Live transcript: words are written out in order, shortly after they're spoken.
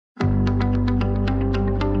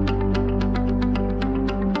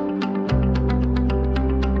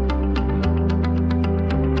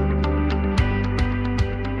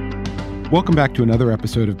Welcome back to another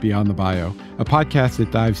episode of Beyond the Bio, a podcast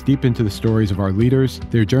that dives deep into the stories of our leaders,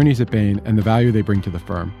 their journeys at Bain, and the value they bring to the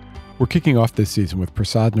firm. We're kicking off this season with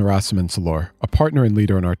Prasad Narasimhan-Salor, a partner and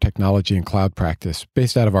leader in our technology and cloud practice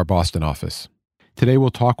based out of our Boston office. Today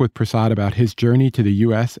we'll talk with Prasad about his journey to the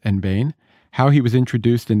U.S. and Bain, how he was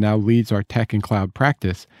introduced and now leads our tech and cloud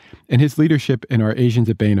practice, and his leadership in our Asians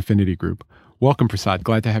at Bain affinity group. Welcome, Prasad.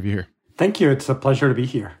 Glad to have you here. Thank you. It's a pleasure to be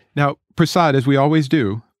here. Now, Prasad, as we always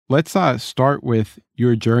do, let's start with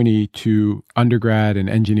your journey to undergrad and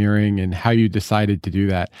engineering and how you decided to do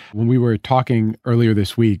that. When we were talking earlier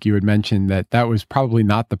this week, you had mentioned that was probably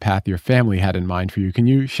not the path your family had in mind for you. Can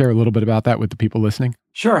you share a little bit about that with the people listening?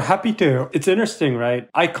 Sure, happy to. It's interesting, right?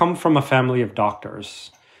 I come from a family of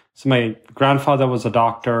doctors. So my grandfather was a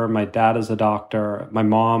doctor, my dad is a doctor, my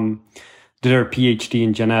mom did her PhD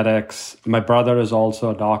in genetics, my brother is also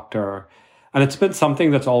a doctor. And it's been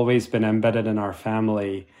something that's always been embedded in our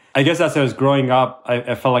family. I guess as I was growing up,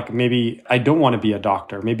 I felt like maybe I don't want to be a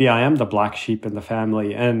doctor. Maybe I am the black sheep in the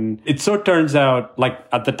family. And it so turns out, like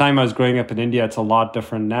at the time I was growing up in India, it's a lot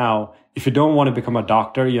different now. If you don't want to become a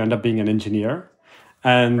doctor, you end up being an engineer.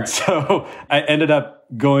 And right. So I ended up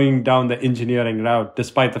going down the engineering route,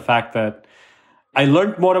 despite the fact that I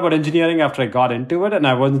learned more about engineering after I got into it. And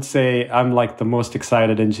I wouldn't say I'm like the most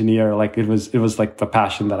excited engineer. Like it was like the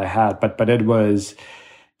passion that I had, but it was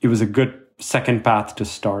a good second path to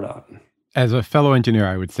start on. As a fellow engineer,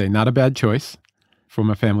 I would say not a bad choice from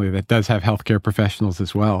a family that does have healthcare professionals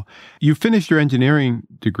as well. You finished your engineering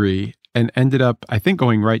degree and ended up, I think,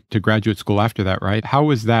 going right to graduate school after that, right? How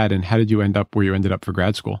was that, and how did you end up where you ended up for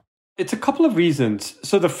grad school? It's a couple of reasons.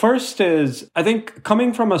 So the first is, I think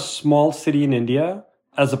coming from a small city in India,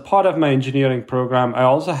 as a part of my engineering program, I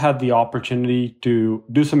also had the opportunity to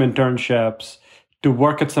do some internships, to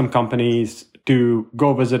work at some companies, to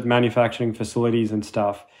go visit manufacturing facilities and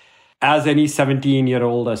stuff. As any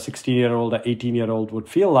 17-year-old, a 16-year-old, a 18-year-old would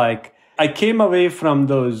feel like, I came away from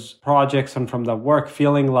those projects and from that work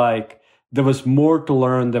feeling like there was more to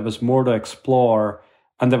learn, there was more to explore,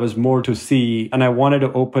 and there was more to see. And I wanted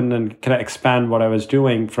to open and kind of expand what I was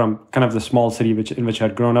doing from kind of the small city in which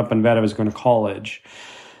I'd grown up and where I was going to college.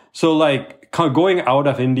 So like going out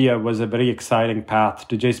of India was a very exciting path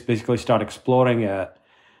to just basically start exploring it.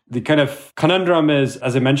 The kind of conundrum is,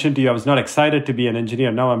 as I mentioned to you, I was not excited to be an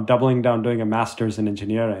engineer. Now I'm doubling down doing a master's in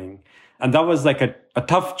engineering. And that was like a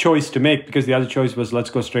tough choice to make because the other choice was let's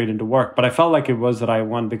go straight into work. But I felt like it was the right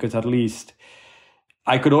one because at least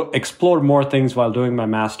I could explore more things while doing my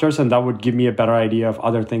master's, and that would give me a better idea of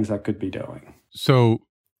other things I could be doing. So,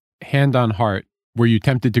 hand on heart, were you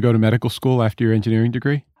tempted to go to medical school after your engineering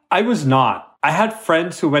degree? I was not. I had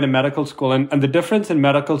friends who went to medical school, and the difference in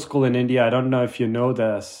medical school in India, I don't know if you know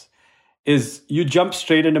this, is you jump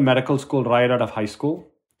straight into medical school right out of high school.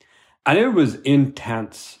 And it was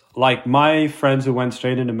intense. Like my friends who went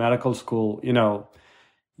straight into medical school,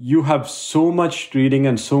 you have so much reading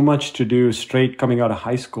and so much to do straight coming out of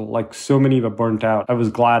high school. Like so many were burnt out. I was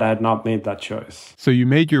glad I had not made that choice. So you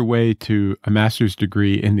made your way to a master's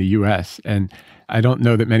degree in the U.S. And I don't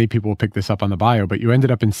know that many people will pick this up on the bio, but you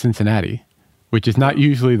ended up in Cincinnati, which is not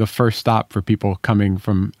usually the first stop for people coming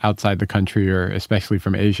from outside the country or especially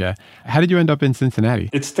from Asia. How did you end up in Cincinnati?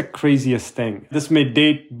 It's the craziest thing. This may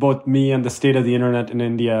date both me and the state of the internet in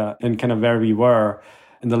India and kind of where we were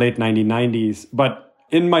in the late 1990s. But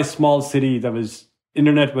in my small city,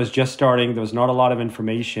 internet was just starting. There was not a lot of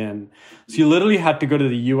information. So you literally had to go to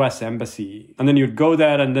the US embassy. And then you'd go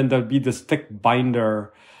there and then there'd be this thick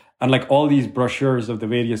binder and like all these brochures of the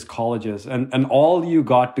various colleges. And all you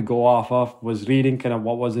got to go off of was reading kind of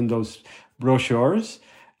what was in those brochures.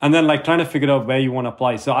 And then like trying to figure out where you want to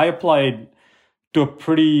apply. So I applied to a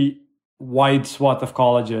pretty wide swath of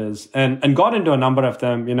colleges and got into a number of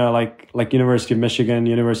them, like University of Michigan,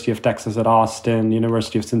 University of Texas at Austin,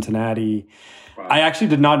 University of Cincinnati. Wow. I actually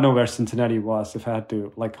did not know where Cincinnati was, if I had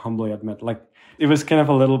to humbly admit. Like it was kind of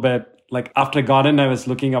a little bit like after I got in, I was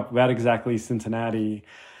looking up where exactly Cincinnati.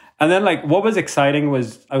 And then what was exciting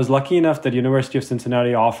was I was lucky enough that University of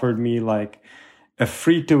Cincinnati offered me a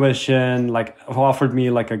free tuition, offered me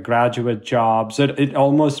a graduate job. So it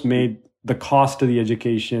almost made the cost of the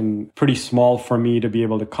education pretty small for me to be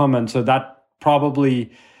able to come. And so that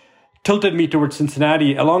probably tilted me towards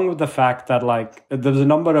Cincinnati, along with the fact that there was a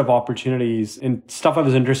number of opportunities in stuff I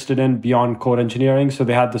was interested in beyond core engineering. So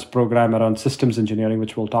they had this program around systems engineering,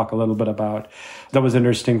 which we'll talk a little bit about, that was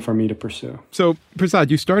interesting for me to pursue. So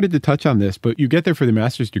Prasad, you started to touch on this, but you get there for the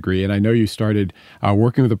master's degree. And I know you started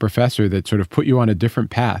working with a professor that sort of put you on a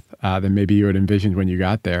different path. than maybe you had envisioned when you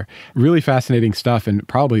got there. Really fascinating stuff, and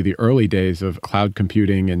probably the early days of cloud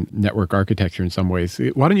computing and network architecture in some ways.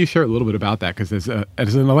 Why don't you share a little bit about that? Because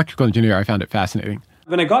as an electrical engineer, I found it fascinating.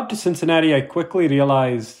 When I got to Cincinnati, I quickly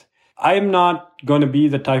realized I'm not going to be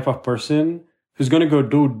the type of person who's going to go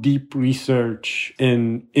do deep research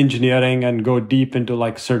in engineering and go deep into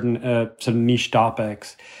like certain niche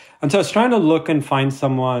topics. And so I was trying to look and find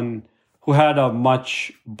someone who had a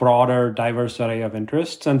much broader, diverse array of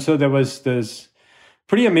interests. And so there was this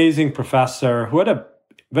pretty amazing professor who had a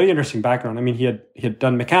very interesting background. I mean, he had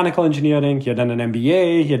done mechanical engineering, he had done an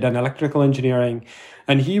MBA, he had done electrical engineering,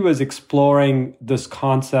 and he was exploring this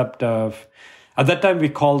concept of, at that time, we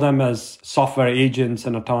called them as software agents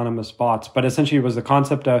and autonomous bots. But essentially, it was the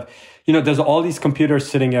concept of, there's all these computers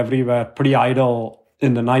sitting everywhere, pretty idle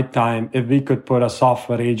in the nighttime. If we could put a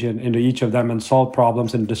software agent into each of them and solve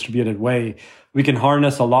problems in a distributed way, we can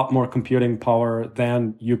harness a lot more computing power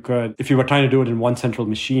than you could if you were trying to do it in one central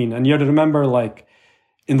machine. And you have to remember, like,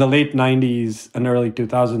 in the late 90s and early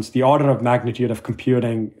 2000s, the order of magnitude of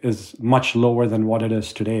computing is much lower than what it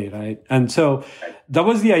is today, right? And so that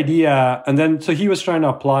was the idea. And then, so he was trying to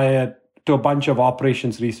apply it to a bunch of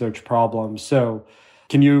operations research problems. So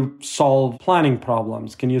can you solve planning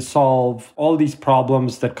problems? Can you solve all these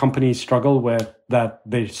problems that companies struggle with that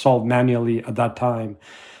they solve manually at that time?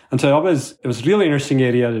 And so it was a really interesting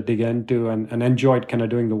area to dig into and enjoyed kind of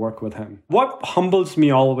doing the work with him. What humbles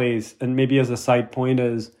me always, and maybe as a side point,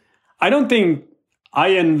 is I don't think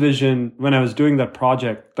I envisioned when I was doing that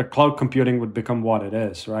project, that cloud computing would become what it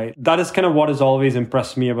is, right? That is kind of what has always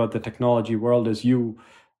impressed me about the technology world, is you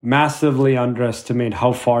massively underestimate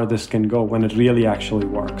how far this can go when it really actually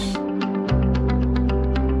works.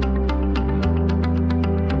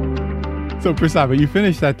 So Prasad, when you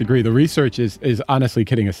finished that degree, the research is honestly,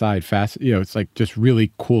 kidding aside, fast. It's like just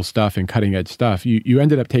really cool stuff and cutting edge stuff. You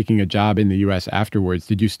ended up taking a job in the US afterwards.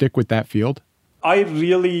 Did you stick with that field? I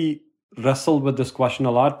really wrestled with this question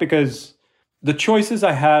a lot because the choices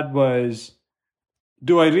I had was,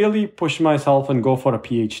 do I really push myself and go for a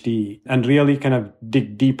PhD and really kind of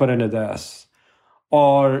dig deeper into this?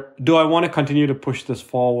 Or do I want to continue to push this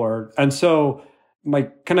forward? And so my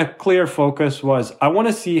kind of clear focus was, I want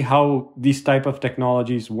to see how these type of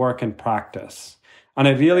technologies work in practice. And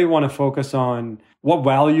I really want to focus on what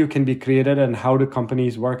value can be created and how do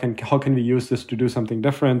companies work and how can we use this to do something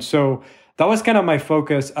different. So that was kind of my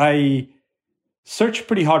focus. I searched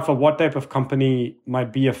pretty hard for what type of company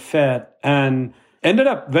might be a fit and ended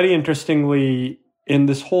up very interestingly in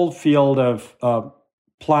this whole field of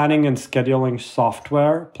planning and scheduling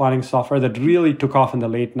software, planning software that really took off in the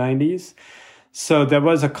late 90s. So there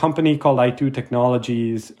was a company called i2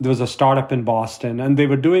 Technologies. There was a startup in Boston, and they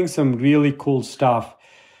were doing some really cool stuff,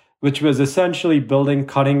 which was essentially building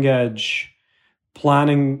cutting edge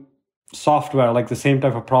planning software, like the same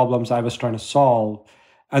type of problems I was trying to solve,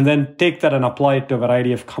 and then take that and apply it to a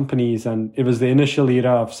variety of companies. And it was the initial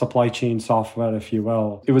era of supply chain software, if you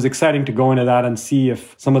will. It was exciting to go into that and see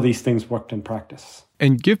if some of these things worked in practice.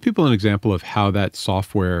 And give people an example of how that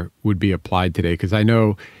software would be applied today, because I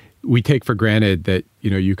know we take for granted that,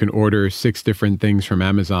 you can order 6 different things from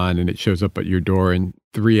Amazon and it shows up at your door in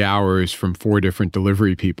 3 hours from 4 different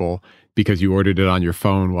delivery people because you ordered it on your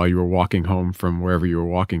phone while you were walking home from wherever you were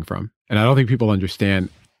walking from. And I don't think people understand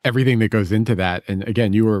everything that goes into that. And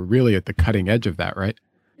again, you were really at the cutting edge of that, right?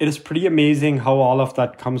 It is pretty amazing how all of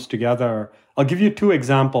that comes together. I'll give you 2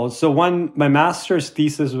 examples. So one, my master's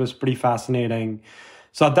thesis was pretty fascinating.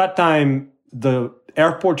 So at that time, the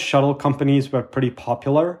airport shuttle companies were pretty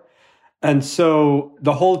popular. And so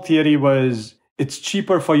the whole theory was it's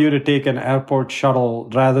cheaper for you to take an airport shuttle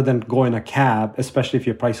rather than go in a cab, especially if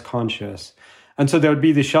you're price conscious. And so there would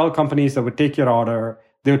be the shuttle companies that would take your order.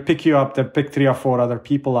 They would pick you up, they'd pick 3 or 4 other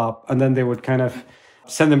people up, and then they would kind of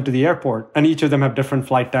send them to the airport. And each of them have different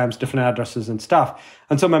flight times, different addresses and stuff.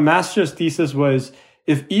 And so my master's thesis was,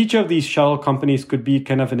 if each of these shuttle companies could be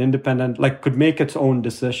kind of an independent, like could make its own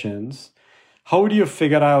decisions, how do you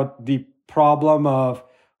figure out the problem of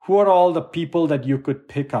who are all the people that you could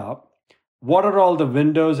pick up? What are all the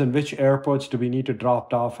windows and which airports do we need to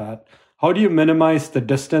drop off at? How do you minimize the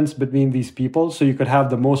distance between these people so you could have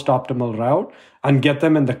the most optimal route and get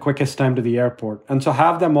them in the quickest time to the airport? And so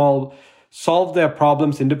have them all solve their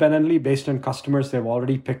problems independently based on customers they've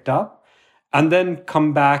already picked up, and then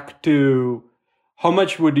come back to how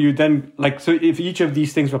much would you then, so if each of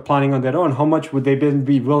these things were planning on their own, how much would they then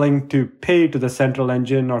be willing to pay to the central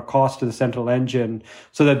engine or cost to the central engine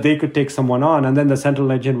so that they could take someone on? And then the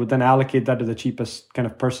central engine would then allocate that to the cheapest kind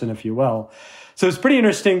of person, if you will. So it's pretty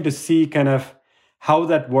interesting to see kind of how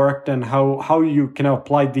that worked and how you kind of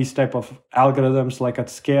applied these type of algorithms like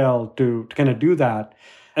at scale to kind of do that.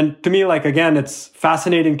 And to me, like, again, it's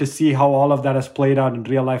fascinating to see how all of that has played out in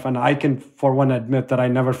real life. And I can, for one, admit that I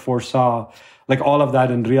never foresaw like all of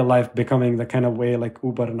that in real life becoming the kind of way like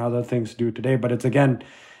Uber and other things do today. But it's, again,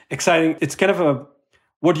 exciting. It's kind of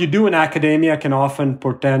what you do in academia can often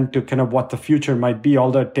portend to kind of what the future might be,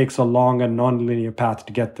 although it takes a long and non-linear path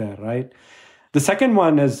to get there, right? The second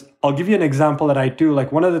one is, I'll give you an example that I do.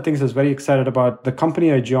 Like, one of the things I was very excited about, the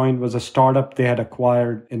company I joined was a startup they had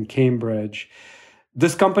acquired in Cambridge.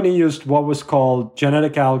 This company used what was called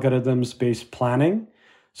genetic algorithms-based planning.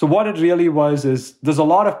 So what it really was is there's a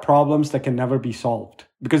lot of problems that can never be solved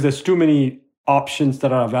because there's too many options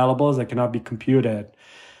that are available that cannot be computed.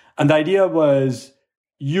 And the idea was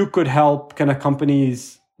you could help kind of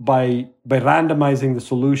companies by randomizing the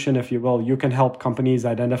solution, if you will. You can help companies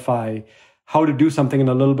identify how to do something in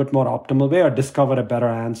a little bit more optimal way or discover a better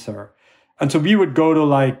answer. And so we would go to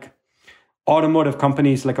like automotive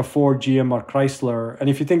companies like a Ford, GM, or Chrysler. And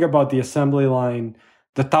if you think about the assembly line,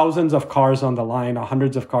 the thousands of cars on the line, or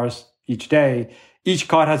hundreds of cars each day, each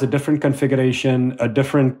car has a different configuration, a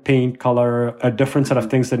different paint color, a different set of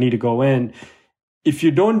things that need to go in. If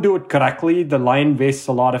you don't do it correctly, the line wastes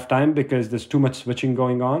a lot of time because there's too much switching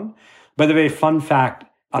going on. By the way, fun fact,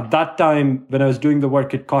 at that time, when I was doing the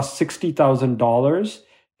work, it cost $60,000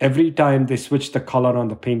 every time they switched the color on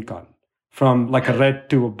the paint gun from like a red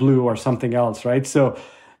to a blue or something else, right? So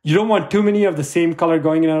you don't want too many of the same color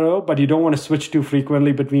going in a row, but you don't want to switch too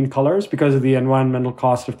frequently between colors because of the environmental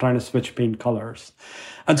cost of trying to switch paint colors.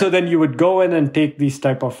 And so then you would go in and take these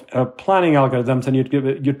type of planning algorithms and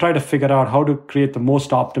you'd try to figure out how to create the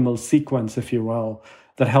most optimal sequence, if you will,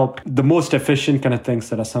 that helped the most efficient kind of things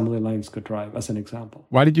that assembly lines could drive, as an example.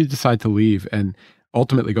 Why did you decide to leave and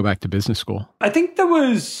ultimately go back to business school? I think there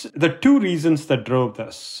was the two reasons that drove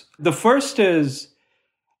this. The first is,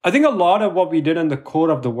 I think a lot of what we did in the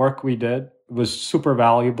core of the work we did was super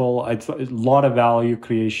valuable. It's a lot of value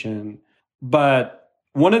creation. But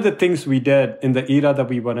one of the things we did in the era that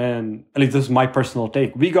we were in, at least this is my personal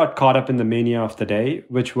take, we got caught up in the mania of the day,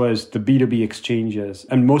 which was the B2B exchanges.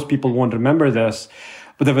 And most people won't remember this,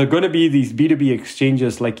 but there were going to be these B2B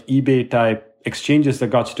exchanges like eBay type exchanges that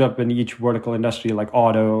got stood up in each vertical industry like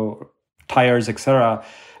auto, tires, etc.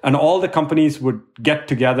 And all the companies would get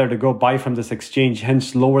together to go buy from this exchange,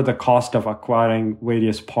 hence lower the cost of acquiring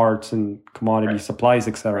various parts and commodity supplies,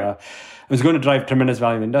 etc. It was going to drive tremendous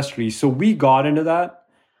value in the industry. So we got into that.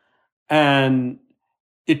 And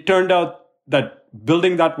it turned out that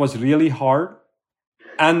building that was really hard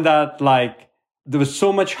and that like there was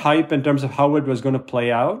so much hype in terms of how it was going to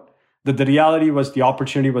play out that the reality was the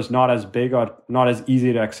opportunity was not as big or not as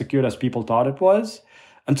easy to execute as people thought it was.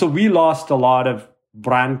 And so we lost a lot of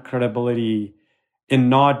brand credibility in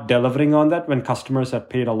not delivering on that when customers had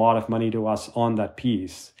paid a lot of money to us on that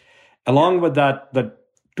piece. Along with that, the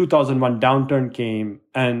 2001 downturn came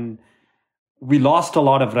and we lost a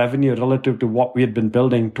lot of revenue relative to what we had been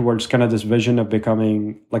building towards kind of this vision of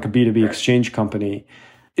becoming like a B2B exchange company.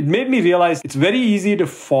 It made me realize it's very easy to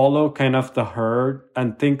follow kind of the herd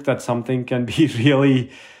and think that something can be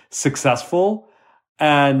really successful.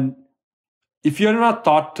 And if you're not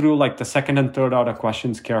thought through like the second and third order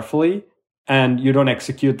questions carefully and you don't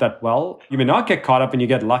execute that well, you may not get caught up and you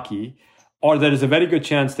get lucky, or there is a very good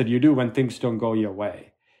chance that you do when things don't go your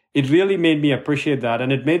way. It really made me appreciate that.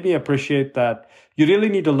 And it made me appreciate that you really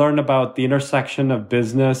need to learn about the intersection of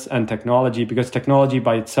business and technology because technology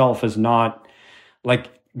by itself is not like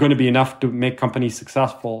going to be enough to make companies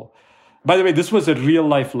successful. By the way, this was a real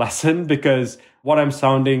life lesson because what I'm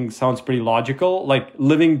sounds pretty logical. Like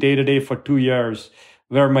living day to day for 2 years,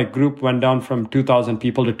 where my group went down from 2,000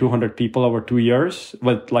 people to 200 people over 2 years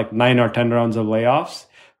with like 9 or 10 rounds of layoffs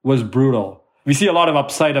was brutal. We see a lot of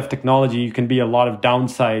upside of technology. You can be a lot of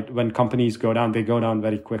downside when companies go down. They go down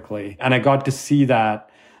very quickly. And I got to see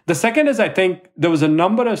that. The second is I think there was a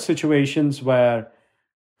number of situations where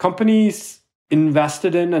companies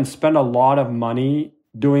invested in and spent a lot of money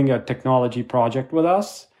doing a technology project with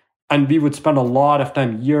us. And we would spend a lot of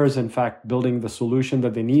time, years, in fact, building the solution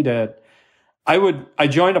that they needed. I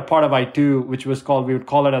joined a part of I2, which was called, we would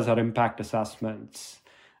call it as our impact assessments.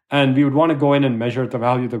 And we would want to go in and measure the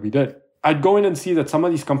value that we did. I'd go in and see that some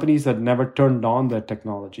of these companies had never turned on their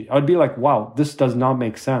technology. I would be like, wow, this does not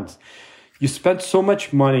make sense. You spent so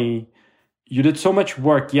much money, you did so much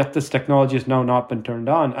work, yet this technology has now not been turned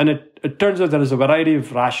on. And it turns out there is a variety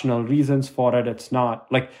of rational reasons for it. It's not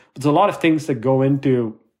like, there's a lot of things that go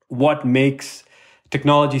into what makes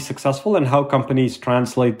technology successful and how companies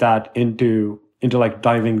translate that into into like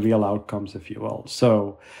driving real outcomes, if you will.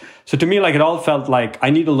 So to me, like it all felt like I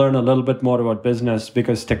need to learn a little bit more about business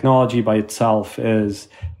because technology by itself is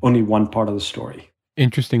only one part of the story.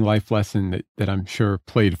 Interesting life lesson that I'm sure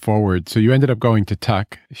played forward. So you ended up going to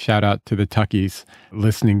Tuck. Shout out to the Tuckies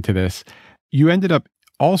listening to this. You ended up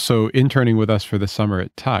also interning with us for the summer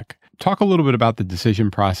at Tuck. Talk a little bit about the decision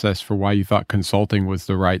process for why you thought consulting was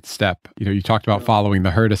the right step. You talked about following the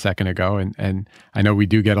herd a second ago, and I know we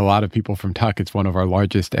do get a lot of people from Tuck. It's one of our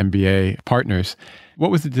largest MBA partners. What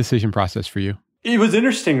was the decision process for you? It was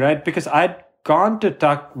interesting, right? Because I'd gone to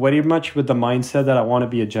Tuck very much with the mindset that I want to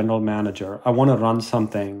be a general manager. I want to run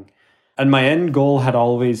something. And my end goal had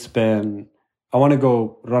always been, I want to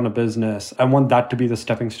go run a business. I want that to be the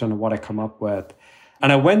stepping stone of what I come up with.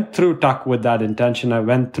 And I went through Tuck with that intention. I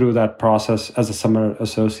went through that process as a summer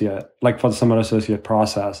associate, like for the summer associate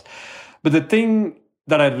process. But the thing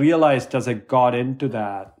that I realized as I got into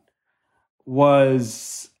that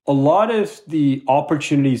was a lot of the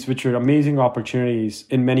opportunities, which are amazing opportunities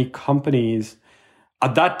in many companies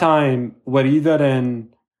at that time, were either in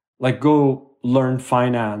like go learn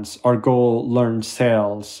finance or go learn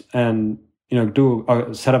sales and do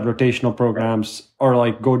a set of rotational programs or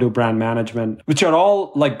like go do brand management, which are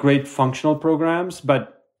all like great functional programs.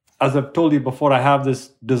 But as I've told you before, I have this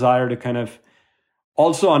desire to kind of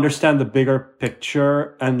also understand the bigger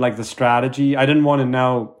picture and like the strategy. I didn't want to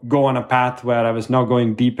now go on a path where I was now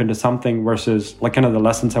going deep into something versus like kind of the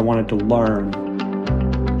lessons I wanted to learn.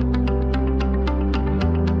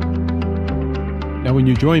 Now, when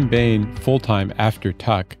you joined Bain full-time after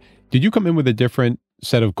Tuck, did you come in with a different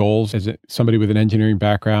set of goals as somebody with an engineering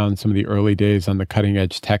background, some of the early days on the cutting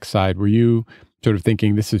edge tech side? Were you sort of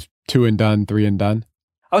thinking this is 2 and done, 3 and done?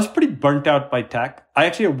 I was pretty burnt out by tech. I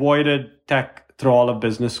actually avoided tech through all of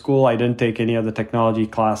business school. I didn't take any of the technology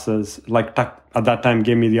classes. Like tech at that time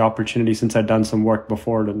gave me the opportunity, since I'd done some work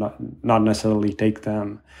before, to not necessarily take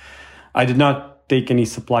them. I did not take any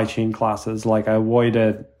supply chain classes. Like I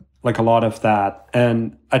avoided like a lot of that.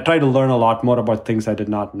 And I tried to learn a lot more about things I did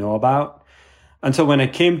not know about. And so when I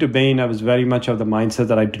came to Bain, I was very much of the mindset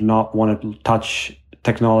that I do not want to touch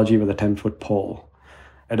technology with a 10-foot pole.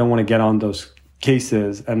 I don't want to get on those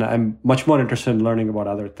cases. And I'm much more interested in learning about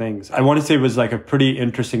other things. I want to say it was like a pretty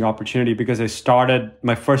interesting opportunity because I started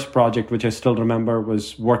my first project, which I still remember,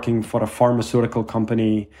 was working for a pharmaceutical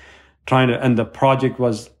company, and the project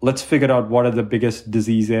was, let's figure out what are the biggest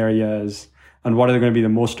disease areas and what are going to be the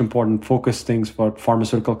most important focus things for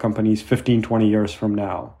pharmaceutical companies 15, 20 years from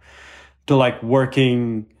now. To like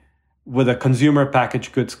working with a consumer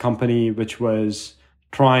packaged goods company, which was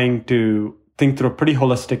trying to think through a pretty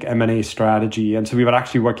holistic M&A strategy. And so we were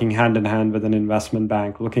actually working hand in hand with an investment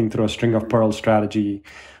bank, looking through a string of pearls strategy.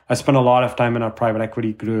 I spent a lot of time in our private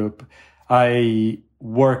equity group. I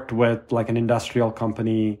worked with like an industrial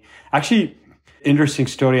company. Actually, interesting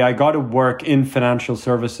story. I got to work in financial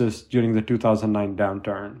services during the 2009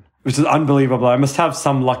 downturn, which is unbelievable. I must have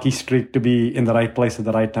some lucky streak to be in the right place at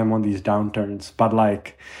the right time on these downturns. But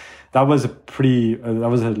like, that was pretty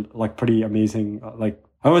amazing. Like,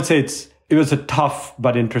 I would say it was a tough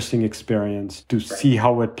but interesting experience to see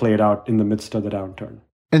how it played out in the midst of the downturn.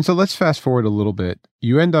 And so let's fast forward a little bit.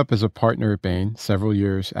 You end up as a partner at Bain several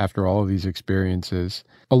years after all of these experiences.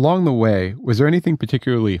 Along the way, was there anything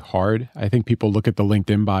particularly hard? I think people look at the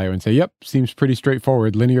LinkedIn bio and say, yep, seems pretty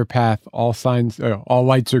straightforward, linear path, all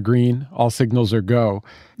lights are green, all signals are go.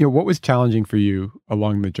 What was challenging for you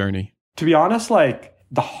along the journey? To be honest, like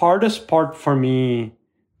the hardest part for me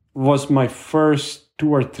was my first 2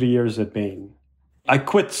 or 3 years at Bain. I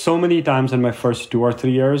quit so many times in my first 2 or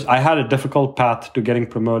 3 years. I had a difficult path to getting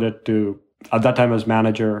promoted to, at that time as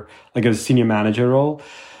manager, like a senior manager role.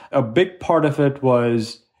 A big part of it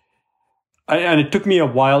was, and it took me a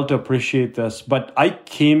while to appreciate this, but I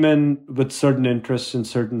came in with certain interests and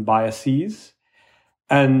certain biases.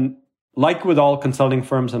 And like with all consulting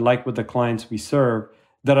firms and like with the clients we serve,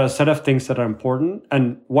 there are a set of things that are important.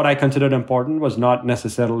 And what I considered important was not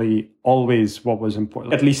necessarily always what was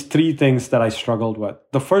important. At least 3 things that I struggled with.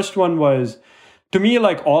 The first one was, to me,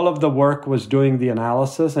 like all of the work was doing the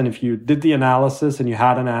analysis. And if you did the analysis and you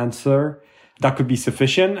had an answer, that could be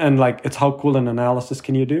sufficient. And like, it's how cool an analysis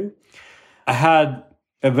can you do? I had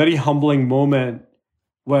a very humbling moment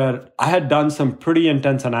where I had done some pretty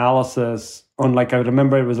intense analysis on, like, I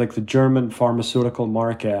remember it was like the German pharmaceutical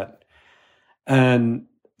market. And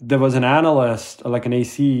there was an analyst, like an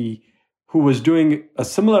AC, who was doing a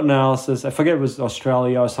similar analysis. I forget it was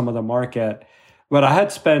Australia or some other market, where I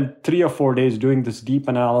had spent 3 or 4 days doing this deep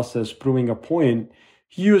analysis, proving a point.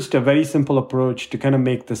 He used a very simple approach to kind of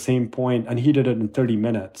make the same point, and he did it in 30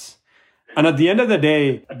 minutes. And at the end of the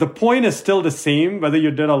day, the point is still the same, whether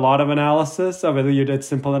you did a lot of analysis or whether you did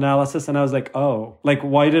simple analysis. And I was like, oh, like,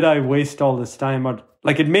 why did I waste all this time? Or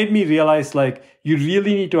like, it made me realize, like, you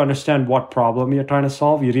really need to understand what problem you're trying to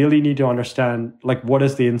solve. You really need to understand, like, what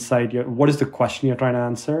is the insight, what is the question you're trying to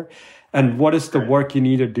answer, and what is the work you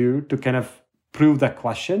need to do to kind of prove that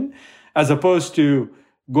question, as opposed to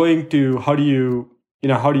going to how do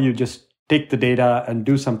you just take the data and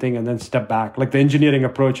do something and then step back. Like the engineering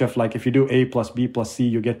approach of like, if you do A plus B plus C,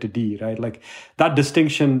 you get to D, right? Like that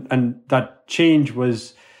distinction and that change it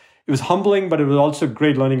was humbling, but it was also a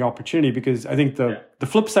great learning opportunity, because I think the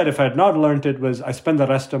flip side, if I had not learned it, was I spent the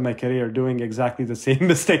rest of my career doing exactly the same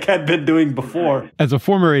mistake I'd been doing before. As a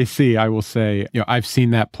former AC, I will say, I've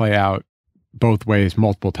seen that play out both ways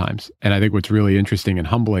multiple times. And I think what's really interesting and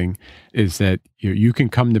humbling is that you can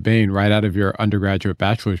come to Bain right out of your undergraduate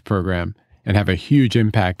bachelor's program and have a huge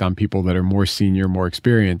impact on people that are more senior, more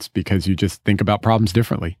experienced, because you just think about problems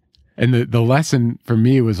differently. And the lesson for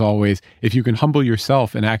me was always, if you can humble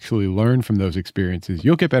yourself and actually learn from those experiences,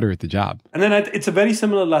 you'll get better at the job. And then it's a very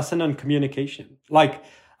similar lesson on communication. Like,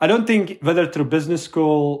 I don't think whether through business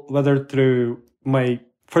school, whether through my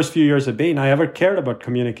first few years at Bain, I ever cared about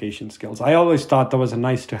communication skills. I always thought that was a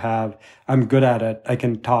nice to have. I'm good at it. I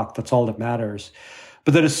can talk. That's all that matters.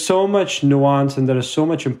 But there is so much nuance and there is so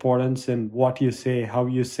much importance in what you say, how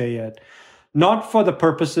you say it, not for the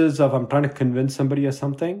purposes of I'm trying to convince somebody of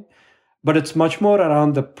something, but it's much more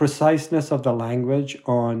around the preciseness of the language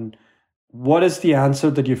on what is the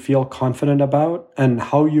answer that you feel confident about and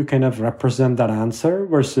how you kind of represent that answer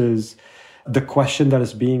versus the question that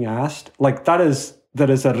is being asked. Like there is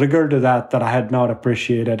a rigor to that I had not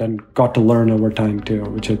appreciated and got to learn over time too,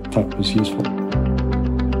 which I thought was useful.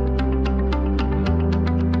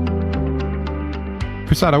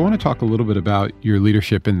 Prasad, I want to talk a little bit about your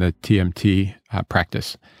leadership in the TMT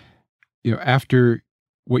practice. After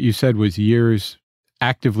what you said was years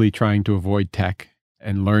actively trying to avoid tech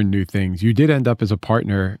and learn new things, you did end up as a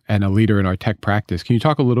partner and a leader in our tech practice. Can you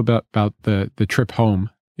talk a little bit about the trip home,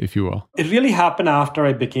 if you will? It really happened after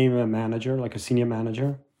I became a manager, like a senior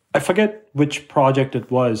manager. I forget which project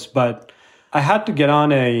it was, but I had to get on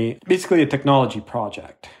basically a technology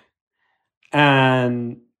project.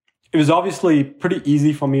 And it was obviously pretty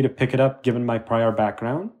easy for me to pick it up given my prior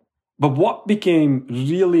background. But what became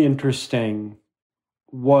really interesting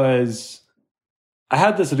was I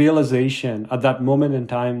had this realization at that moment in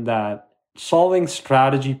time that solving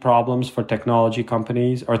strategy problems for technology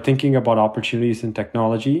companies or thinking about opportunities in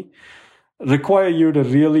technology require you to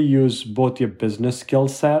really use both your business skill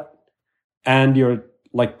set and your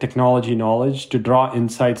technology knowledge to draw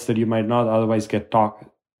insights that you might not otherwise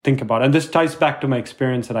think about. And this ties back to my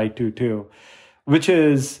experience at i2 too, which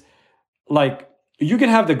is you can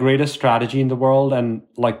have the greatest strategy in the world and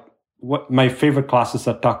what my favorite classes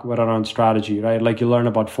that talk about around strategy, right? Like you learn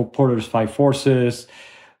about Porter's 5 forces.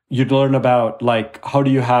 You'd learn about how do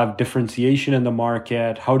you have differentiation in the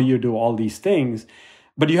market? How do you do all these things?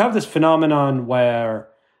 But you have this phenomenon where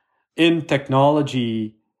in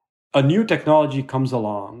technology, a new technology comes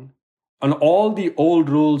along and all the old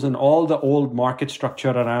rules and all the old market structure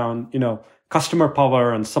around, customer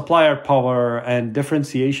power and supplier power and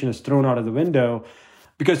differentiation is thrown out of the window.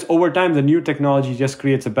 Because over time, the new technology just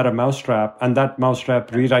creates a better mousetrap, and that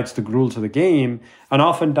mousetrap rewrites the rules of the game. And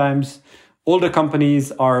oftentimes, older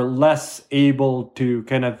companies are less able to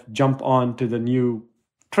kind of jump onto the new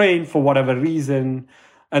train for whatever reason.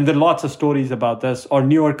 And there are lots of stories about this. Or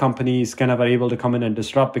newer companies kind of are able to come in and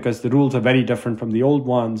disrupt because the rules are very different from the old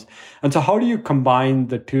ones. And so how do you combine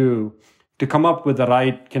the two to come up with the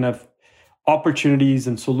right kind of opportunities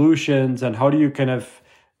and solutions? And how do you kind of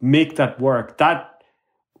make that work? That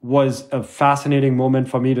was a fascinating moment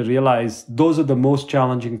for me to realize those are the most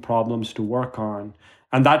challenging problems to work on.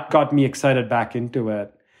 And that got me excited back into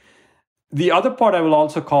it. The other part I will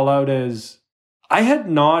also call out is I had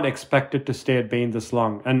not expected to stay at Bain this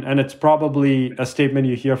long. And it's probably a statement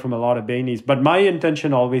you hear from a lot of Bainies, but my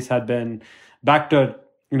intention always had been back to,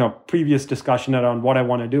 previous discussion around what I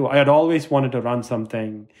want to do. I had always wanted to run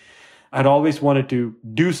something. I'd always wanted to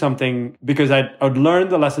do something because I'd learned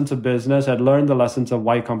the lessons of business. I'd learned the lessons of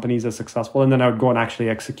why companies are successful, and then I would go and actually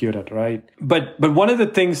execute it, right? But one of the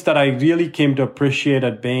things that I really came to appreciate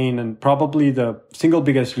at Bain, and probably the single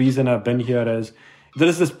biggest reason I've been here, is there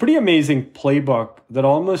is this pretty amazing playbook that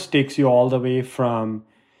almost takes you all the way from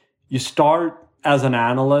you start as an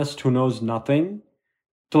analyst who knows nothing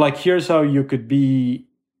to here's how you could be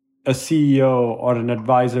a CEO or an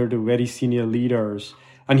advisor to very senior leaders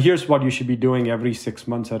And here's what you should be doing every 6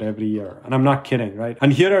 months or every year. And I'm not kidding, right?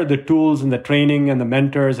 And here are the tools and the training and the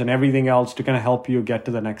mentors and everything else to kind of help you get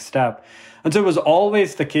to the next step. And so it was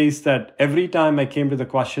always the case that every time I came to the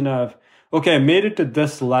question of, okay, I made it to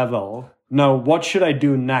this level. Now, what should I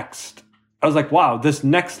do next? I was like, wow, this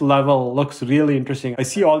next level looks really interesting. I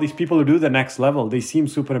see all these people who do the next level. They seem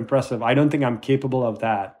super impressive. I don't think I'm capable of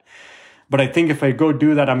that. But I think if I go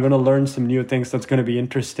do that, I'm going to learn some new things that's going to be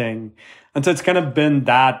interesting. And so it's kind of been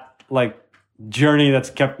that like journey that's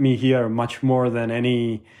kept me here much more than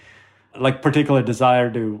any like particular desire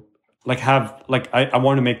to like have like I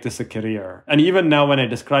want to make this a career. And even now when I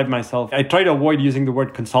describe myself, I try to avoid using the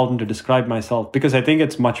word consultant to describe myself because I think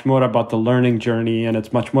it's much more about the learning journey and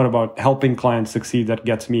it's much more about helping clients succeed that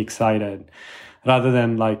gets me excited rather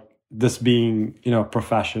than like this being, a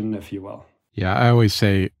profession, if you will. Yeah, I always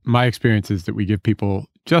say my experience is that we give people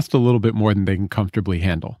just a little bit more than they can comfortably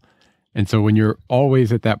handle. And so when you're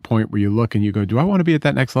always at that point where you look and you go, do I want to be at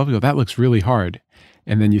that next level? You go, that looks really hard.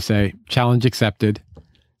 And then you say, challenge accepted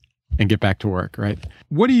and get back to work, right?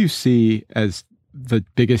 What do you see as the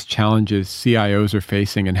biggest challenges CIOs are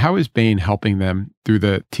facing and how is Bain helping them through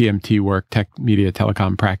the TMT work, tech, media,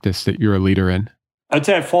 telecom practice that you're a leader in? I'd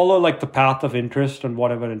say I follow like the path of interest and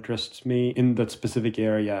whatever interests me in that specific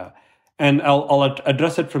area. And I'll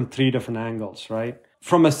address it from 3 different angles, right?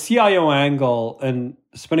 From a CIO angle and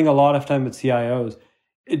spending a lot of time with CIOs,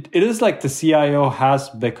 it is like the CIO has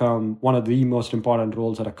become one of the most important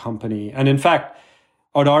roles at a company. And in fact,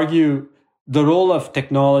 I would argue the role of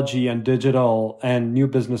technology and digital and new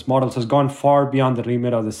business models has gone far beyond the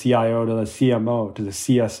remit of the CIO to the CMO, to the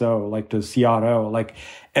CSO, like to the CRO. Like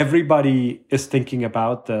everybody is thinking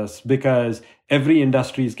about this because every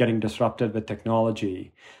industry is getting disrupted with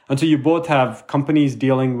technology. And so you both have companies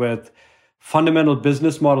dealing with fundamental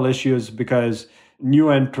business model issues because new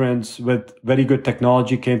entrants with very good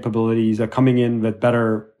technology capabilities are coming in with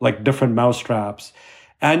better, like different mousetraps.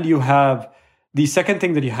 And you have the second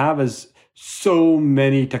thing that you have is so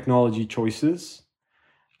many technology choices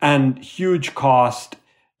and huge cost.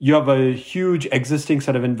 You have a huge existing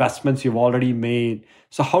set of investments you've already made.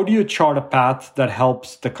 So how do you chart a path that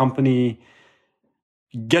helps the company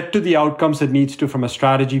get to the outcomes it needs to from a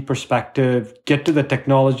strategy perspective, get to the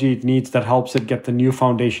technology it needs that helps it get the new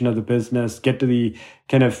foundation of the business, get to the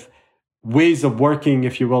kind of ways of working,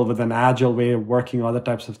 if you will, with an agile way of working, other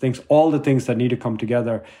types of things, all the things that need to come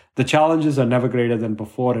together. The challenges are never greater than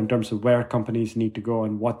before in terms of where companies need to go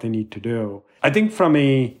and what they need to do. I think from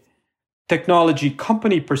a technology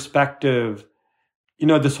company perspective,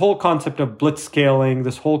 this whole concept of blitzscaling,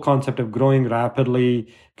 this whole concept of growing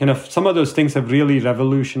rapidly, kind of some of those things have really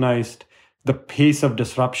revolutionized the pace of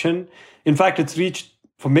disruption. In fact,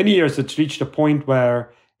 for many years, it's reached a point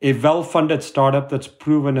where a well-funded startup that's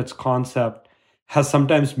proven its concept has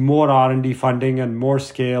sometimes more R&D funding and more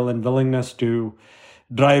scale and willingness to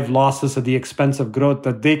drive losses at the expense of growth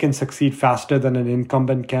that they can succeed faster than an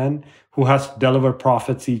incumbent can, who has to deliver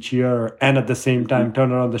profits each year and at the same time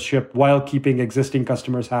turn around the ship while keeping existing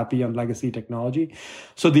customers happy on legacy technology.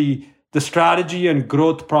 So the strategy and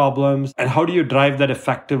growth problems and how do you drive that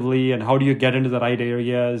effectively and how do you get into the right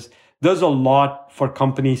areas, there's a lot for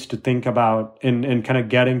companies to think about in kind of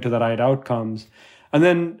getting to the right outcomes. And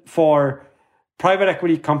then for private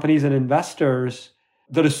equity companies and investors,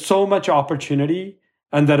 there is so much opportunity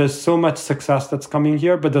and there is so much success that's coming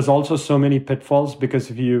here, but there's also so many pitfalls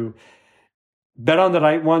because if you bet on the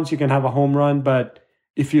right ones, you can have a home run. But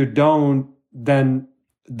if you don't, then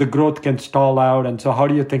the growth can stall out. And so how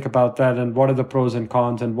do you think about that? And what are the pros and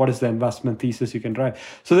cons? And what is the investment thesis you can drive?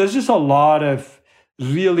 So there's just a lot of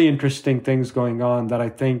really interesting things going on that I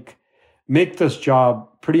think make this job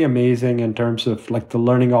pretty amazing in terms of like the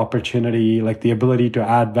learning opportunity, like the ability to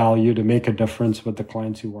add value, to make a difference with the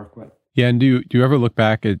clients you work with. Yeah. And do you ever look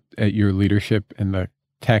back at your leadership in the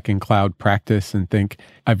tech and cloud practice and think,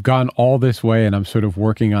 I've gone all this way and I'm sort of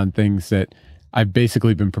working on things that I've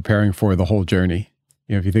basically been preparing for the whole journey?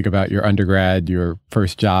 If you think about your undergrad, your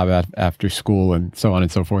first job after school, and so on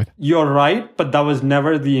and so forth. You're right, but that was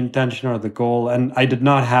never the intention or the goal. And I did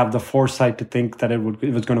not have the foresight to think that it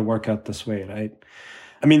was going to work out this way, right?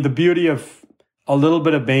 I mean, the beauty of a little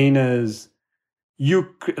bit of Bain is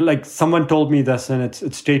like someone told me this and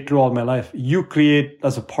it's stayed true all my life. You create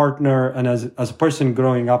as a partner and as a person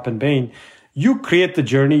growing up in Bain, you create the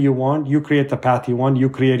journey you want, you create the path you want, you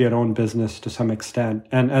create your own business to some extent.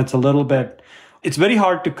 And it's very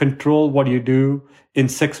hard to control what you do in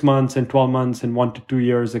 6 months, in 12 months, in 1 to 2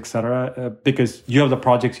 years, et cetera, because you have the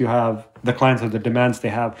projects you have, the clients have the demands they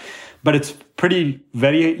have. But it's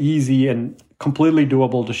very easy and completely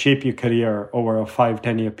doable to shape your career over a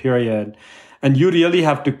 5-10 year period. And you really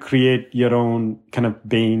have to create your own kind of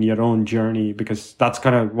Bain, your own journey, because that's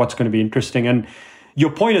kind of what's going to be interesting. And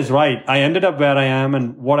your point is right. I ended up where I am,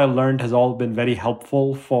 and what I learned has all been very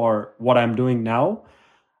helpful for what I'm doing now.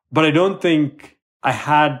 But I don't think I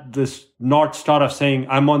had this North Star of saying,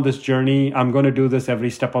 I'm on this journey, I'm going to do this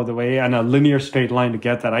every step of the way, and a linear straight line to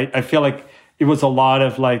get that. I feel like it was a lot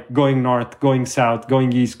of like going north, going south,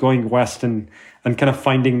 going east, going west, and kind of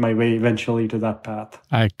finding my way eventually to that path.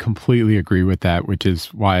 I completely agree with that, which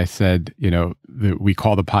is why I said, that we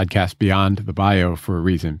call the podcast Beyond the Bio for a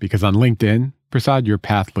reason. Because on LinkedIn, Prasad, your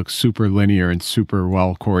path looks super linear and super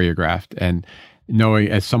well choreographed. And knowing,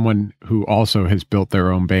 as someone who also has built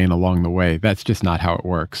their own Bain along the way, that's just not how it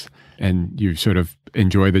works. And you sort of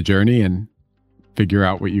enjoy the journey and figure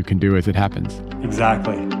out what you can do as it happens.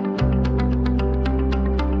 Exactly.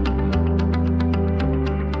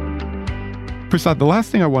 Prasad, the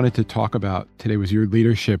last thing I wanted to talk about today was your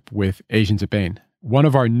leadership with Asians at Bain, one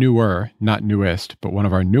of our newer, not newest, but one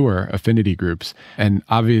of our newer affinity groups. And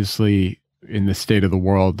obviously, in the state of the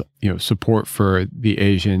world, support for the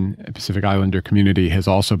Asian and Pacific Islander community has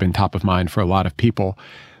also been top of mind for a lot of people.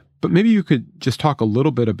 But maybe you could just talk a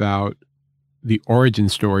little bit about the origin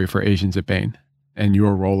story for Asians at Bain and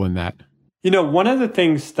your role in that. One of the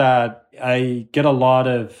things that I get a lot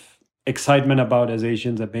of excitement about as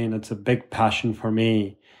Asians at Bain, it's a big passion for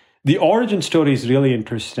me. The origin story is really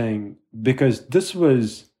interesting because this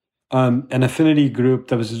was an affinity group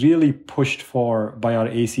that was really pushed for by our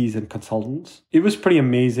ACs and consultants. It was pretty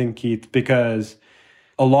amazing, Keith, because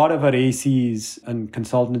a lot of our ACs and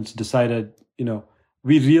consultants decided,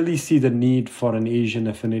 we really see the need for an Asian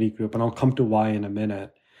affinity group, and I'll come to why in a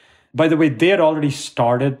minute. By the way, they had already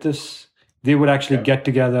started this. They would actually get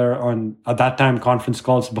together on, at that time, conference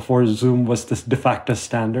calls before Zoom was this de facto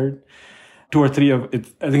standard. 2 or 3 I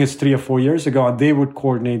think it's 3 or 4 years ago, and they would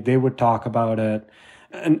coordinate, they would talk about it.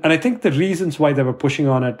 And I think the reasons why they were pushing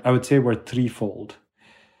on it, I would say, were threefold.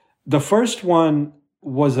 The first one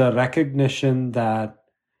was a recognition that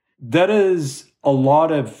there is a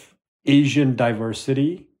lot of Asian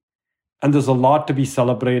diversity, and there's a lot to be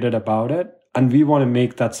celebrated about it. And we want to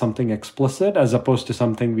make that something explicit as opposed to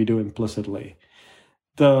something we do implicitly.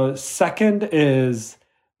 The second is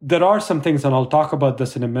there are some things, and I'll talk about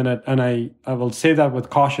this in a minute, and I will say that with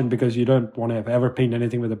caution because you don't want to ever paint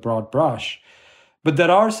anything with a broad brush. But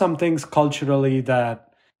there are some things culturally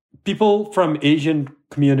that people from Asian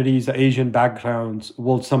communities, Asian backgrounds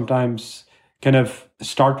will sometimes kind of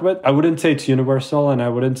start with. I wouldn't say it's universal, and I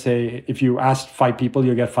wouldn't say if you ask 5 people,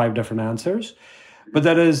 you'll get 5 different answers. But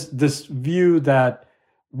there is this view that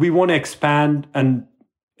we want to expand and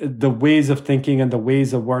the ways of thinking and the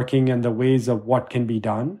ways of working and the ways of what can be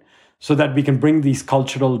done so that we can bring these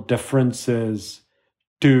cultural differences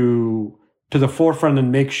to the forefront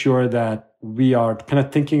and make sure that we are kind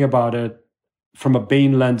of thinking about it from a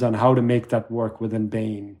Bain lens on how to make that work within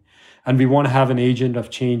Bain. And we want to have an agent of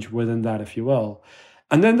change within that, if you will.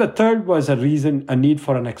 And then the third was a need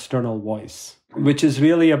for an external voice, which is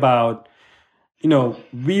really about,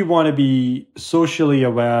 we want to be socially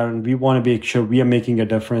aware and we want to make sure we are making a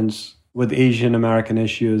difference with Asian American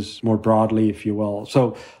issues more broadly, if you will.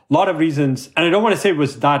 So a lot of reasons, and I don't want to say it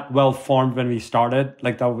was that well formed when we started,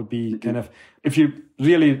 like that would be kind of, if you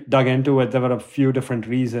really dug into it, there were a few different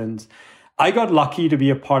reasons. I got lucky to be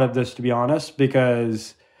a part of this, to be honest,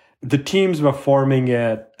 because the teams were forming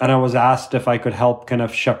it and I was asked if I could help kind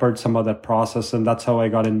of shepherd some of that process. And that's how I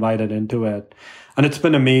got invited into it. And it's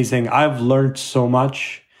been amazing. I've learned so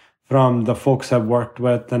much from the folks I've worked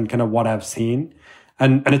with and kind of what I've seen.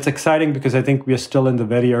 And it's exciting because I think we are still in the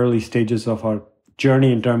very early stages of our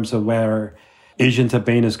journey in terms of where Asians at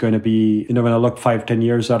Bain is going to be. When I look 5-10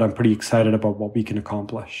 years out, I'm pretty excited about what we can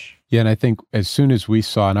accomplish. Yeah, and I think as soon as we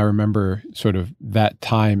saw, and I remember sort of that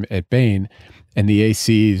time at Bain, and the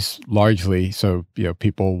ACs largely, so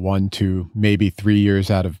people 1 to maybe 3 years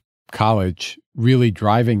out of college, really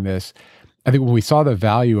driving this. I think when we saw the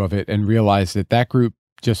value of it and realized that group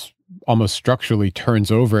just almost structurally turns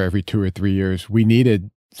over every 2 or 3 years, we needed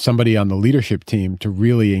somebody on the leadership team to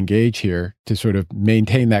really engage here to sort of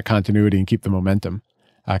maintain that continuity and keep the momentum.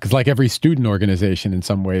 Because like every student organization in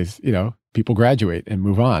some ways, people graduate and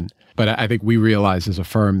move on. But I think we realized as a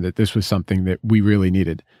firm that this was something that we really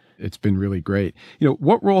needed. It's been really great.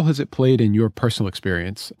 What role has it played in your personal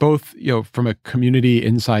experience, both, from a community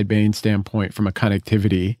inside Bain standpoint, from a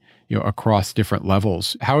connectivity, across different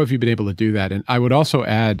levels? How have you been able to do that? And I would also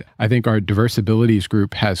add, I think our Diverse Abilities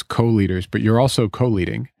group has co-leaders, but you're also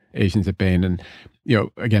co-leading. Asians at Bain. And,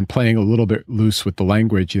 again, playing a little bit loose with the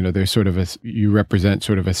language, there's sort of you represent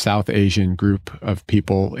sort of a South Asian group of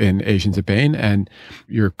people in Asians at Bain, and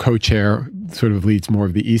your co-chair sort of leads more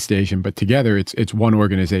of the East Asian, but together it's one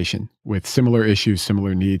organization with similar issues,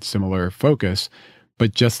 similar needs, similar focus.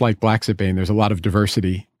 But just like Blacks at Bain, there's a lot of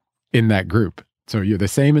diversity in that group. So you're the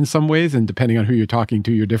same in some ways, and depending on who you're talking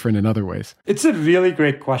to, you're different in other ways. It's a really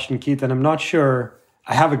great question, Keith, and I'm not sure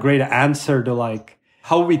I have a great answer to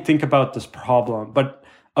how we think about this problem. But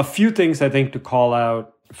a few things I think to call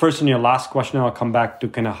out. First, in your last question, I'll come back to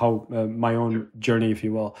kind of how my own journey, if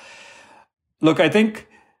you will. Look, I think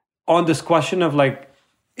on this question of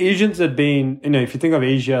Asians at Bain, if you think of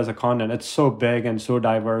Asia as a continent, it's so big and so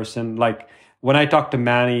diverse. And when I talk to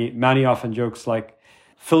Manny often jokes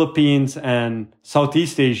Philippines and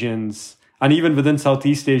Southeast Asians, and even within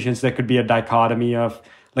Southeast Asians, there could be a dichotomy of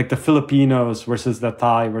the Filipinos versus the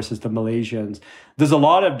Thai versus the Malaysians. There's a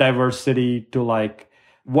lot of diversity to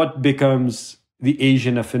what becomes the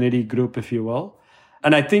Asian affinity group, if you will.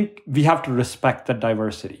 And I think we have to respect that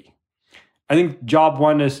diversity. I think job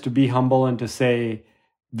one is to be humble and to say,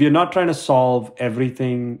 we're not trying to solve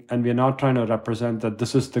everything, and we're not trying to represent that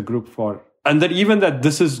this is the group for, and that even that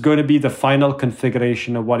this is going to be the final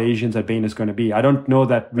configuration of what Asians at Bain is going to be. I don't know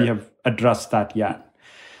that we have addressed that yet.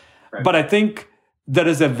 Right. But I think there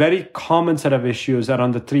is a very common set of issues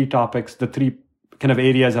around the three topics, the three kind of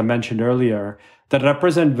areas I mentioned earlier, that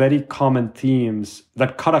represent very common themes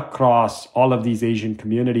that cut across all of these Asian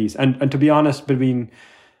communities. And to be honest, between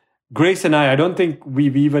Grace and I don't think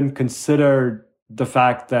we've even considered the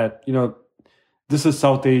fact that, this is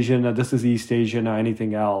South Asian, or this is East Asian, or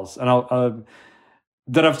anything else. And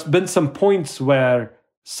there have been some points where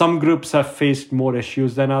some groups have faced more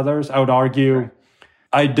issues than others. I would argue,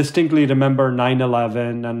 I distinctly remember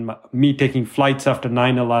 9/11 and me taking flights after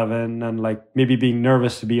 9/11 and maybe being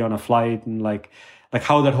nervous to be on a flight and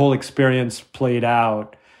how that whole experience played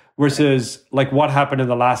out versus what happened in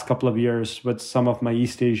the last couple of years with some of my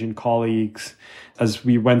East Asian colleagues as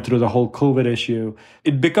we went through the whole COVID issue.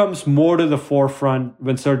 It becomes more to the forefront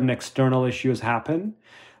when certain external issues happen.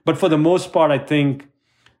 But for the most part, I think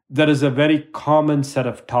there is a very common set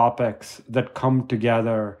of topics that come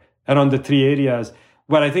together around the three areas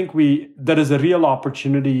where I think there is a real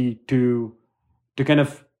opportunity to kind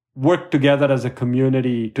of work together as a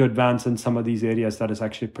community to advance in some of these areas that is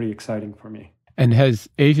actually pretty exciting for me. And has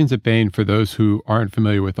Asians at Bain, for those who aren't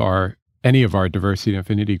familiar with any of our diversity and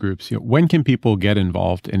affinity groups, when can people get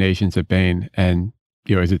involved in Asians at Bain? And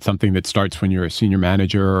is it something that starts when you're a senior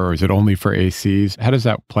manager, or is it only for ACs? How does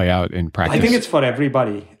that play out in practice? I think it's for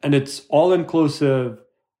everybody, and it's all inclusive.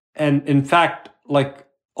 And in fact,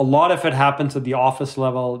 a lot of it happens at the office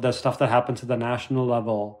level. There's stuff that happens at the national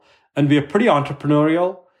level, and we are pretty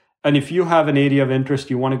entrepreneurial. And if you have an area of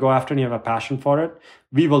interest you want to go after and you have a passion for it,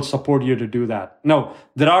 we will support you to do that. Now,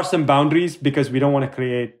 there are some boundaries because we don't want to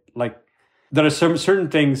create there are some certain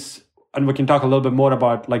things, and we can talk a little bit more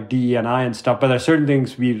about DE&I and stuff, but there are certain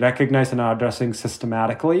things we recognize and are addressing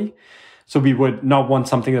systematically. So we would not want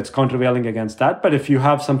something that's countervailing against that. But if you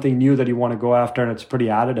have something new that you want to go after and it's pretty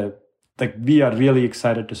additive, we are really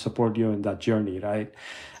excited to support you in that journey, right?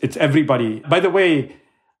 It's everybody. By the way,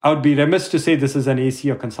 I would be remiss to say this is an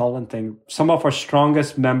AC or consultant thing. Some of our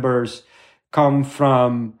strongest members come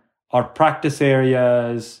from our practice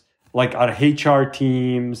areas, our HR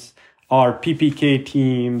teams, our PPK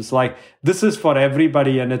teams. This is for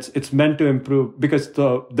everybody, and it's meant to improve because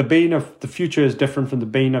the Bain of the future is different from the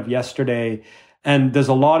Bain of yesterday. And there's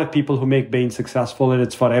a lot of people who make Bain successful, and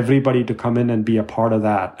it's for everybody to come in and be a part of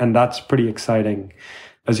that. And that's pretty exciting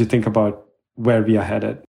as you think about where we are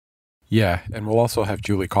headed. Yeah, and we'll also have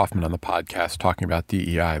Julie Kaufman on the podcast talking about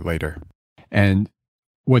DEI later. And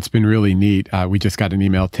what's been really neat, we just got an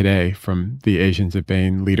email today from the Asians at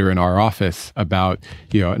Bain leader in our office about,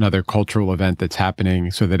 another cultural event that's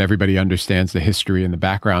happening so that everybody understands the history and the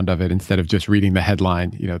background of it instead of just reading the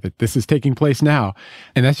headline, that this is taking place now.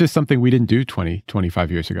 And that's just something we didn't do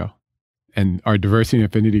 25 years ago. And our diversity and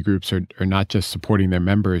affinity groups are not just supporting their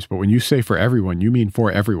members, but when you say for everyone, you mean for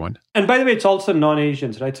everyone. And by the way, it's also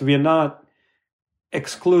non-Asians, right? So we are not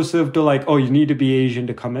exclusive to you need to be Asian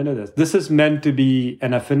to come into this. This is meant to be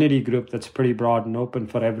an affinity group that's pretty broad and open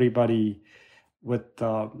for everybody with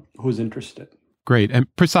who's interested. Great. And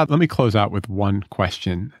Prasad, let me close out with one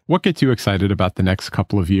question. What gets you excited about the next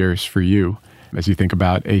couple of years for you as you think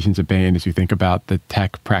about Asians at Bain, as you think about the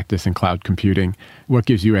tech practice and cloud computing? What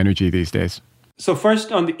gives you energy these days? So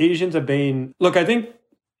first on the Asians at Bain, look, I think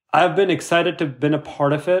I've been excited to have been a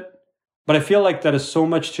part of it, but I feel like there is so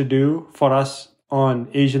much to do for us on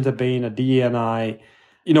Asians at Bain, at DE&I,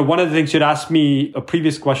 One of the things you'd asked me a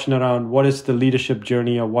previous question around what is the leadership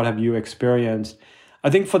journey or what have you experienced? I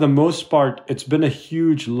think for the most part, it's been a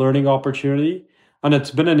huge learning opportunity. And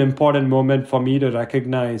it's been an important moment for me to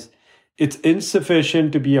recognize it's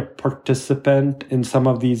insufficient to be a participant in some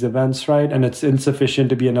of these events, right? And it's insufficient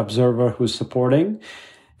to be an observer who's supporting.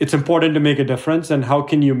 It's important to make a difference. And how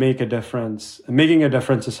can you make a difference? Making a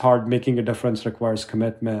difference is hard. Making a difference requires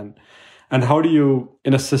commitment. And how do you,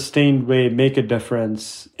 in a sustained way, make a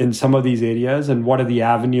difference in some of these areas? And what are the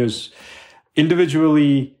avenues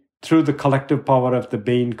individually through the collective power of the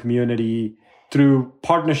Bain community, through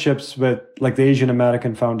partnerships with like the Asian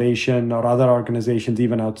American Foundation or other organizations,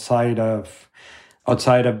 even outside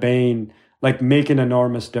of Bain, like make an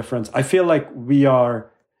enormous difference. I feel like we are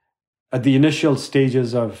at the initial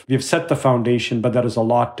stages we've set the foundation, but there is a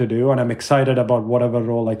lot to do. And I'm excited about whatever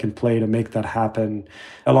role I can play to make that happen,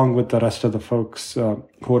 along with the rest of the folks who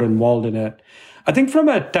are involved in it. I think from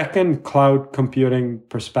a tech and cloud computing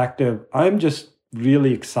perspective, I'm just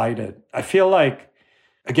really excited. I feel like,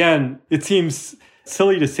 again, it seems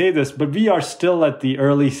silly to say this, but we are still at the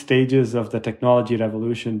early stages of the technology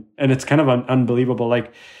revolution. And it's kind of unbelievable.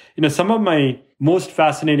 Like, some of my most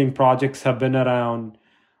fascinating projects have been around,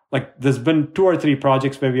 like there's been 2 or 3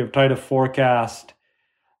 projects where we have tried to forecast,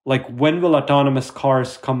 like when will autonomous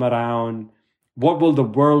cars come around? What will the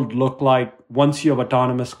world look like once you have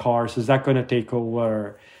autonomous cars? Is that going to take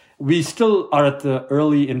over? We still are at the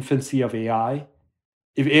early infancy of AI.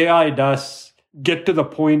 If AI does get to the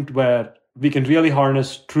point where we can really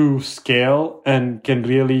harness true scale and can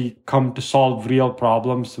really come to solve real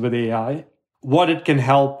problems with AI, what it can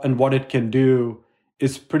help and what it can do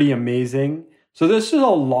is pretty amazing. So there's just a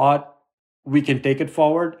lot we can take it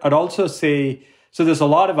forward. I'd also say, so there's a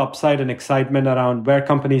lot of upside and excitement around where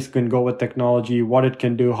companies can go with technology, what it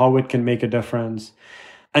can do, how it can make a difference.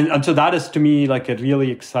 And so that is to me like a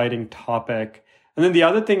really exciting topic. And then the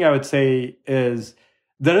other thing I would say is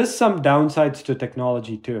there is some downsides to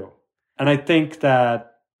technology too. And I think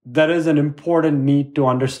that there is an important need to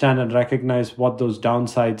understand and recognize what those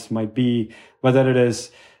downsides might be, whether it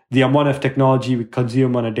is the amount of technology we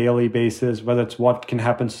consume on a daily basis, whether it's what can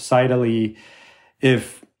happen societally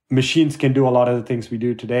if machines can do a lot of the things we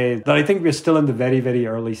do today, that I think we're still in the very, very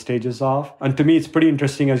early stages of. And to me, it's pretty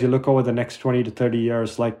interesting as you look over the next 20 to 30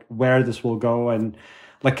 years, like where this will go. And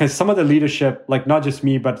like some of the leadership, like not just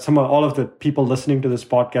me, but all of the people listening to this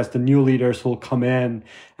podcast, the new leaders who will come in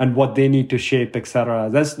and what they need to shape, et cetera.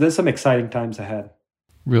 There's some exciting times ahead.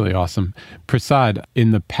 Really awesome. Prasad,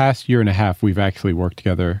 in the past year and a half, we've actually worked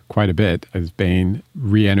together quite a bit as Bain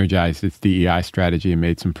re-energized its DEI strategy and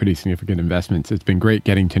made some pretty significant investments. It's been great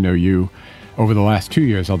getting to know you over the last 2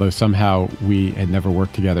 years, although somehow we had never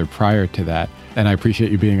worked together prior to that. And I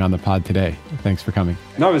appreciate you being on the pod today. Thanks for coming.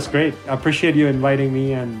 No, it was great. I appreciate you inviting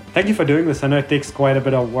me and thank you for doing this. I know it takes quite a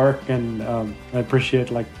bit of work and I appreciate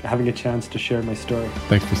having a chance to share my story.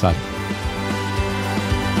 Thanks, Prasad.